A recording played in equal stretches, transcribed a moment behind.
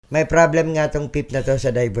may problem nga tong Pip na to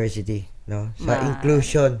sa diversity, no? Sa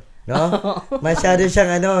inclusion, no? Masyado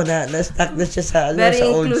siyang na-stuck na siya sa sa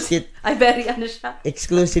old shit. Ay, very siya.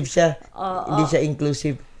 Exclusive siya. Hindi siya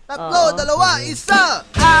inclusive. 3, 2,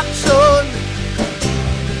 1, action!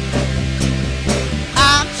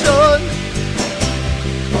 Action!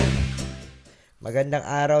 Magandang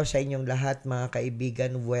araw sa inyong lahat mga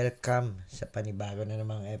kaibigan. Welcome sa panibago na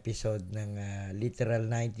namang episode ng Literal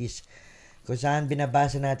 90s. Kung saan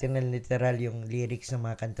binabasa natin ng literal yung lyrics ng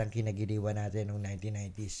mga kantang kinagiliwan natin noong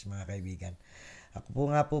 1990s mga kaibigan. Ako po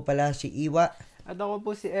nga po pala si Iwa. At ako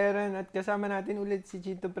po si Aaron at kasama natin ulit si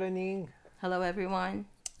Chito Praning. Hello everyone.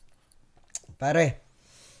 Pare,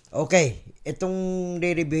 okay. Itong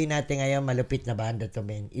re-reviewin natin ngayon, malupit na banda to,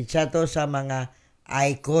 men. Isa to sa mga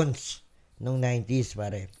icons nung 90s,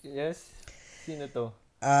 pare. Yes? Sino to?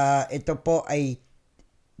 Ito po ay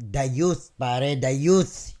The Youth, pare. The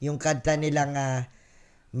Youth. Yung kanta nilang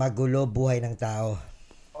Magulo, Buhay ng Tao.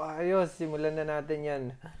 Ayos, simulan na natin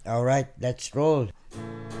yan. Alright, let's roll.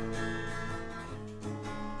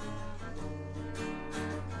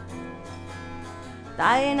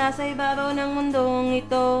 Tayo nasa ibabaw ng mundong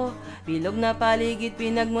ito, bilog na paligid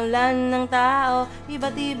pinagmulan ng tao,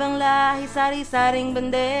 iba't ibang lahi, sari-saring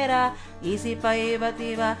bandera, isip ay iba't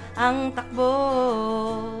iba ang takbo.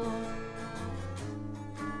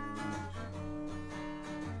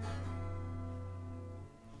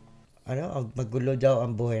 Magulo daw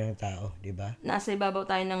ang buhay ng tao, di ba? Nasa ibabaw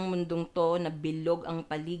tayo ng mundong to na bilog ang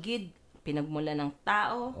paligid, pinagmulan ng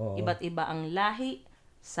tao, iba't iba ang lahi,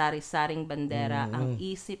 sari-saring bandera, ang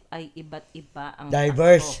isip ay iba't iba ang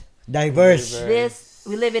diverse. takbo. Diverse.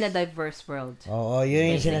 We live in a diverse world. Oo,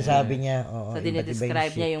 yun yung sinasabi niya. Oo, so,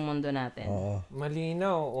 dinidescribe niya yung mundo natin. Oo.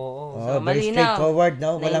 Malinaw, oo. So, very malinaw. straightforward,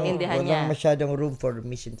 no? Walang niya. masyadong room for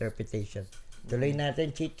misinterpretation. Tuloy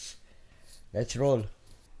natin, Cheats. Let's roll.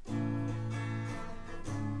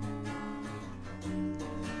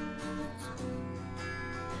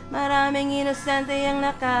 Maraming inosente ang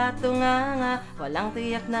nakatunganga, walang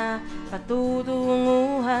tiyak na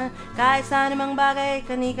patutunguhan, kahit sa anumang bagay,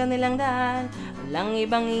 kani-kanilang daan, walang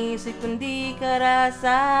ibang isip kundi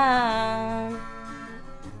karasan.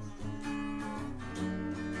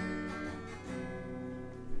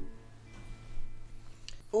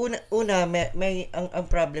 Una, may ang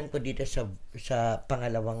problem ko dito sa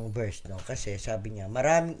pangalawang verse, no? Kasi sabi niya,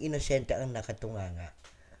 maraming inosente ang nakatunganga,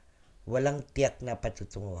 walang tiyak na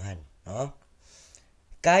patutunguhan, no?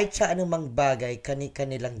 Kahit sa anumang bagay,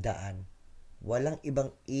 kani-kanilang daan, walang ibang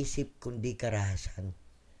isip kundi karahasan.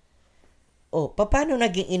 Paano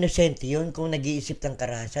naging inosente yun kung nag-iisip ng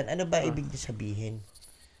karahasan? Ano ba ibig sabihin?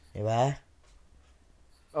 Di ba?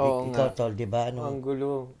 Oo Ikaw, nga. Tol, di ba? Ang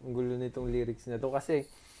gulo nitong lyrics na to. Kasi,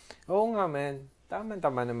 oo nga, man.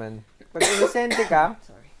 Tama naman. Pag inosente ka,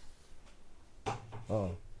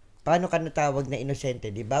 Paano ka natawag na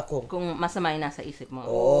inosente, di ba? Kung masama yung nasa isip mo.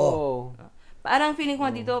 oo. Parang feeling ko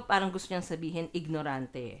nga dito, parang gusto niyang sabihin,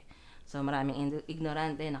 ignorante. So, maraming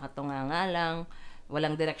ignorante, nakatunganga lang,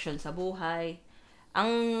 walang direction sa buhay.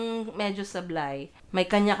 Ang medyo sablay, may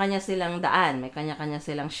kanya-kanya silang daan, may kanya-kanya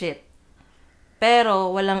silang shit.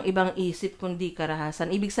 Pero, walang ibang isip kundi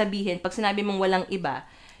karahasan. Ibig sabihin, pag sinabi mong walang iba,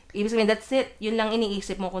 ibig sabihin, that's it. Yun lang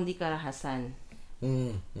iniisip mo kundi karahasan.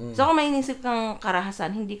 So, kung may inisip kang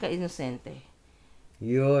karahasan, hindi ka inosente.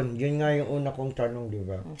 Yun nga yung una kong tanong, di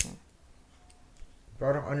ba?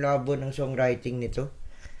 Parang ang labo ng songwriting nito.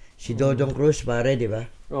 Si Dodong Cruz, pare, di ba?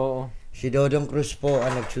 Oo. Si Dodong Cruz po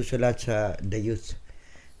ang nagsusulat sa The Youth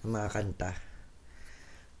ng mga kanta.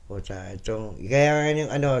 Kaya nga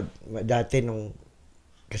yung dati nung,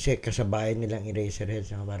 kasi kasabayan nilang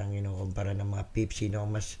Eraserheads, parang kinukumpara ng mga Pips, sino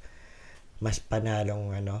mas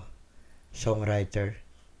panalong songwriter.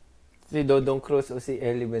 Si Dodong Cruz o si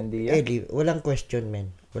Ellie Buendia? Walang question,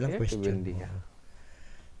 men. Walang question.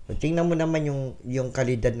 Tingnan mo naman yung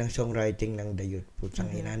kalidad ng songwriting ng The Youth.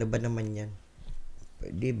 Putsang ina, ano ba naman yan?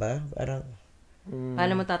 Di ba? Parang...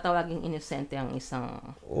 Paano mo tatawaging inosente ang isang...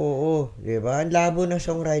 Oo, di ba? Ang labo ng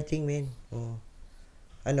songwriting, men.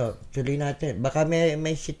 Tuloy natin. Baka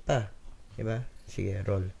may shit pa. Di ba? Sige,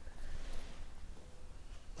 roll.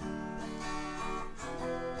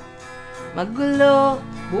 Magulo,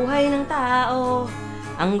 buhay ng tao.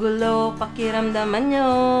 Ang gulo, pakiramdaman nyo.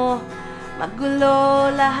 Magulo,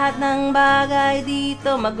 lahat ng bagay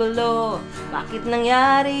dito. Magulo, bakit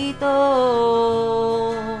nangyari ito?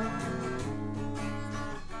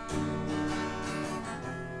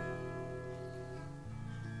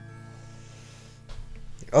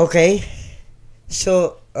 Okay.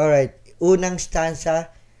 So, alright. Unang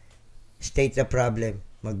stanza, state the problem.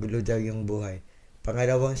 Magulo daw yung buhay.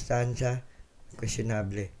 Pangalawang stanza,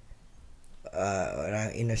 questionable.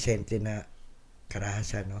 walang inosente na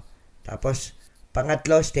karahasan, no? Tapos,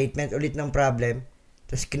 pangatlo, statement ulit ng problem,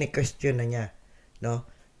 tapos kine-question na niya, no?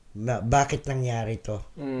 Bakit nangyari to?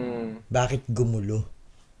 Bakit gumulo?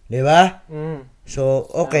 Di ba?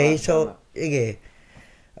 So, okay, Tama. sige.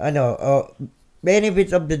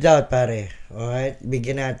 Benefit of the doubt, pare. Alright,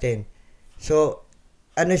 bigyan natin. So,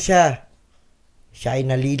 siya? Siya ay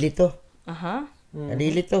nalilito. Aha.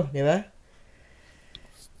 Nalilito, di ba?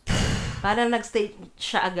 Parang nag-state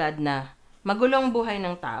siya agad na magulong buhay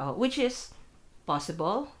ng tao, which is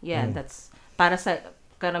possible. Yeah, that's para sa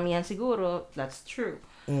karamihan siguro, that's true.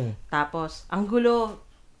 Tapos, ang gulo,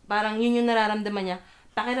 parang yun yung nararamdaman niya.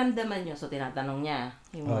 Pakiramdaman nyo. So, tinatanong niya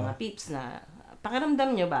yung mga peeps na,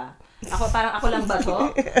 pakiramdam nyo ba? Ako lang ba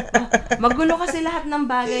to? Magulo kasi lahat ng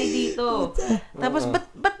bagay dito. Tapos,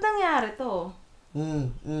 ba't nangyari to?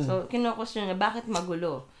 So, kinukustyon niya, bakit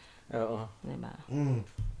magulo? Oo. Diba?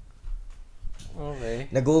 Okay.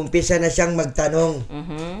 Nag-uumpisa na siyang magtanong.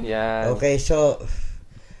 Yan. Okay, so,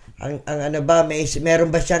 ang ano ba,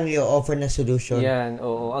 meron ba siyang i-offer na solution? Yan,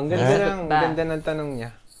 oo. Ang ganda ng tanong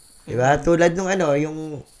niya. Diba? Tulad nung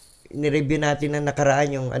yung ni-review natin na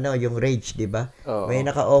nakaraan yung yung rage, di ba? Oo. May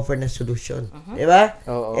naka-offer na solution. Di ba?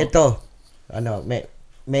 Oo. Ito,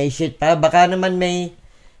 may shit pa. Baka naman may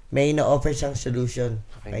na-offer siyang solution.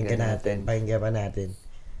 Pakinggan pa natin.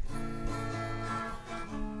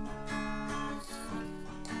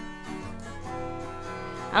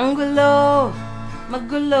 Ang gulo,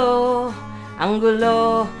 magulo, ang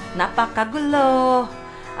gulo, napakagulo,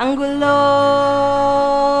 ang gulo,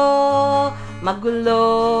 magulo,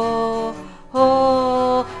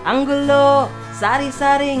 ang gulo,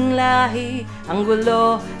 sari-saring lahi, ang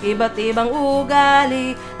gulo, iba't ibang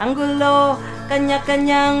ugali, ang gulo,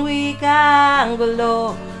 kanya-kanyang wika, ang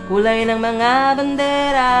gulo, kulay ng mga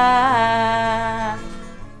bandera.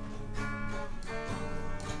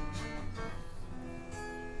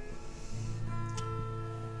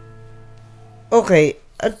 Okay,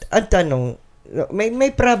 at tanong,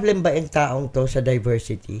 may problem ba yung taong to sa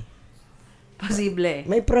diversity? Posible.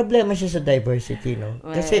 May problema siya sa diversity, no?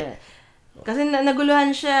 Kasi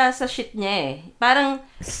naguluhan siya sa shit niya eh. Parang,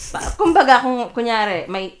 kumbaga kung kunyari,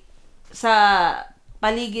 sa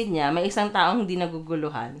paligid niya, may isang taong hindi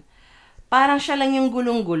naguguluhan. Parang siya lang yung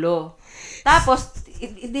gulong-gulo. Tapos,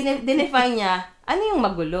 dinefine niya, ano yung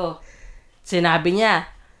magulo? Sinabi niya,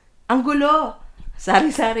 ang gulo,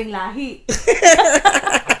 sari-saring lahi.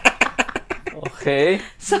 Okay.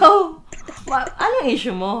 So, anong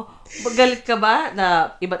issue mo? Galit ka ba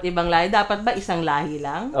na iba't ibang lahi? Dapat ba isang lahi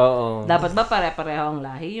lang? Oo. Dapat ba pare-pareho ang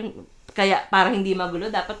lahi? Kaya para hindi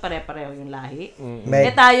magulo, dapat pare-pareho yung lahi.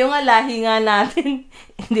 Tayo nga, lahi nga natin.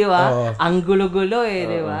 Di ba? Oo. Ang gulo-gulo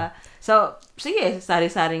di ba? So, sige,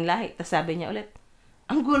 sari-saring lahi. Tapos sabi niya ulit,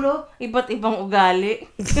 ang gulo, iba't ibang ugali.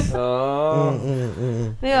 Oo.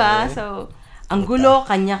 Di ba? So, ang gulo,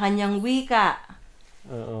 kanya-kanyang wika.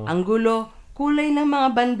 Oo. Ang gulo, kulay ng mga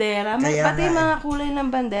bandera. Pati nga, mga kulay ng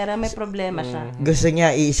bandera, may problema siya. gusto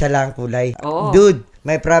niya iisa lang kulay. Oo. Dude,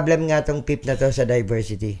 may problem nga tong pip na to sa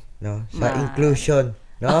diversity, no? Sa inclusion,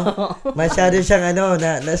 no? Masyado siyang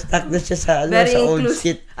na-stuck na siya sa Very sa old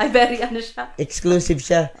inclusive. shit. Ay, very siya. Exclusive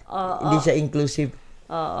siya. Oo. Hindi siya inclusive.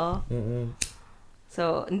 Oo.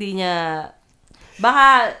 So,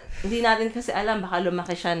 baka, hindi natin kasi alam, baka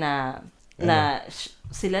lumaki siya na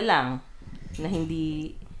sila lang, na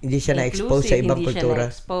hindi siya na-expose sa ibang kultura. Hindi siya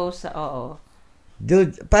na-expose oo.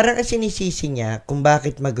 Dude, parang sinisisi niya kung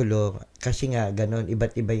bakit magulo kasi nga ganon,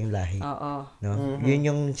 iba't iba yung lahi. Oo. No? Yun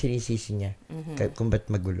yung sinisisi niya kung ba't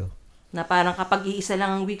magulo. Na parang kapag iisa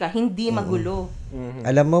lang ang wika, hindi magulo.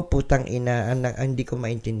 Alam mo, putang ina, ang hindi ko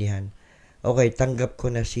maintindihan. Okay, tanggap ko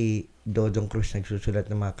na si Dodong Cruz nagsusulat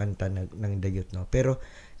ng mga kanta ng dayot, no? Pero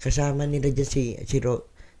kasama nila dyan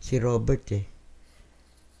si Robert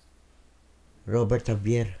Robert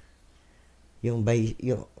Javier. Yung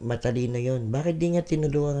matalino yun. Bakit di niya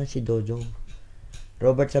tinulungan si Dodong?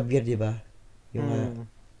 Robert Javier, di ba? Yung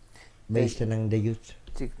based na ng The Youth.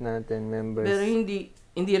 Check natin, members. Pero hindi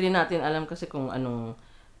rin natin alam kasi kung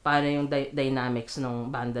paano yung dynamics ng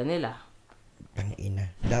banda nila. Pangina.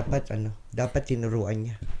 Dapat tinuruan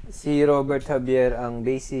niya. Si Robert Javier ang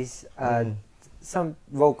bassist at some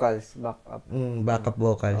vocals, backup. Backup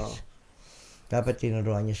vocals. Oh. Dapat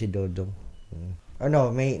tinuruan niya si Dodong.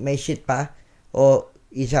 May shit pa? O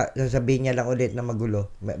sasabihin niya lang ulit na magulo?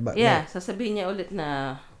 Sasabihin niya ulit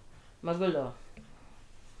na magulo.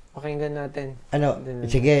 Pakinggan natin.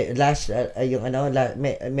 Sige, last, yung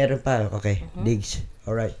meron pa. Okay, Diggs.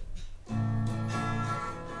 Alright.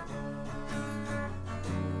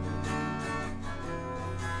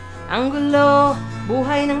 Ang gulo,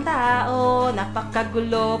 Buhay ng tao,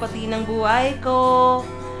 napakagulo pati ng buhay ko.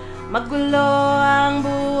 Magulo ang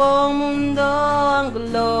buong mundo, ang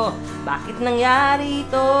gulo. Bakit nangyari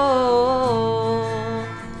ito?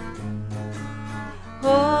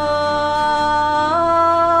 Oh,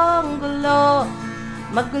 ang gulo,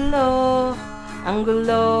 magulo, ang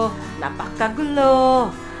gulo, napakagulo.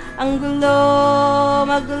 Ang gulo,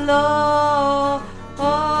 magulo.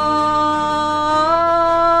 Oh.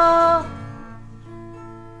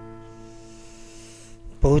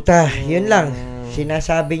 Puta, yun lang.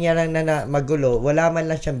 Sinasabi niya lang na magulo. Wala man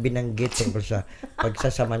lang siyang binanggit tungkol sa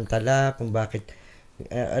pagsasamantala, kung bakit,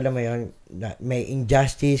 alam mo yun, may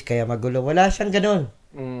injustice, kaya magulo. Wala siyang ganun.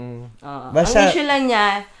 Basta, ang issue lang niya,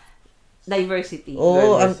 diversity.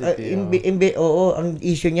 Oo, ang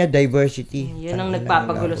issue niya, diversity. Yun ang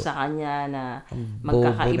nagpapagulo sa kanya na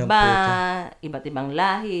magkakaiba, iba't ibang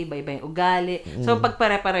lahi, iba-iba yung ugali. So, pag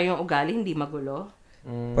pare-pare yung ugali, hindi magulo.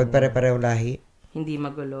 Pag pare-pareho lahi, hindi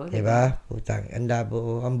magulo. diba? Putang, ang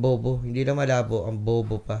labo, ang bobo. Hindi na malabo, ang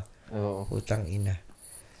bobo pa. Oo. Putang ina.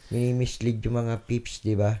 Mini-mislead yung mga peeps,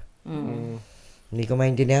 diba? Hindi ko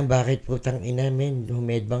maintindihan bakit putang ina, men.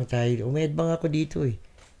 Humedbang tayo. Humedbang ako dito eh.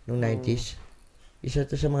 Noong 90s. Isa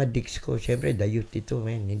to sa mga dicks ko. Siyempre, the youth ito,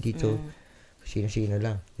 men. Hindi to sino-sino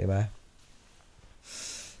lang. Diba?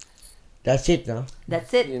 That's it, no?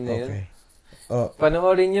 That's it. Yun na yun. Okay. Oh,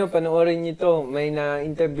 Panoorin nyo to. May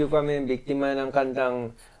na-interview kami, biktima ng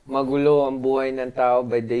kantang Magulo ang buhay ng tao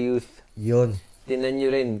by the youth. yun. Tinan nyo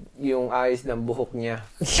rin yung ayos ng buhok niya.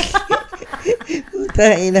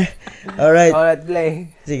 Putang ina. Alright. Alright, play.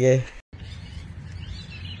 Sige.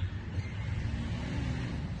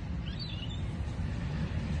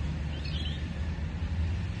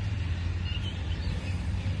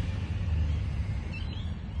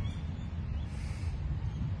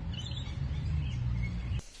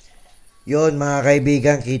 Yun, mga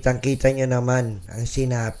kaibigan, kitang-kita nyo naman ang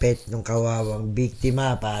sinapit ng kawawang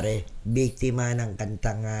biktima, pare. Biktima ng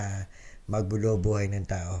kantang Magulo Buhay ng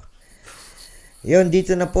Tao. Yun,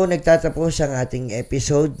 dito na po nagtatapos ang ating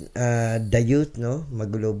episode, The Youth, no?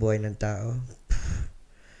 Magulo Buhay ng Tao.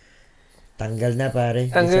 Tanggal na, pare.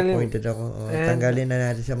 Disappointed ako. Tanggalin na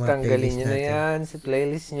natin sa mga Tanggalin playlist nyo na natin. yan sa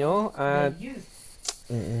playlist nyo. At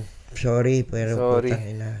Sorry, pero Sorry. putang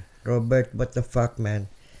ina. Robert, what the fuck, man?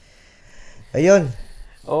 Ayun.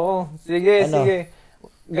 oo, sige, Ano? sige.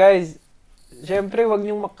 Guys, syempre wag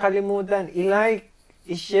niyong makalimutan i-like,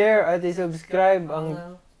 i-share at i-subscribe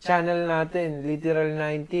ang channel natin, Literal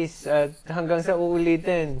 90s, at hanggang sa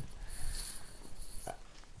uulitin.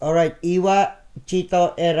 Alright, Iwa,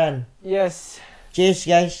 Chito, Eran. Yes. Cheers,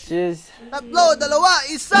 guys. Cheers. 3, 2,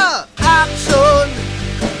 1, action!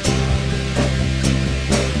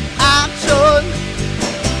 Action!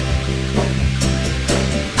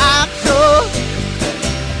 Action!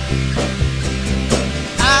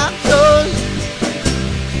 Action!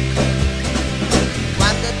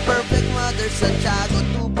 Wanted perfect mother, Santiago,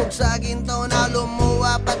 tubog sa ginto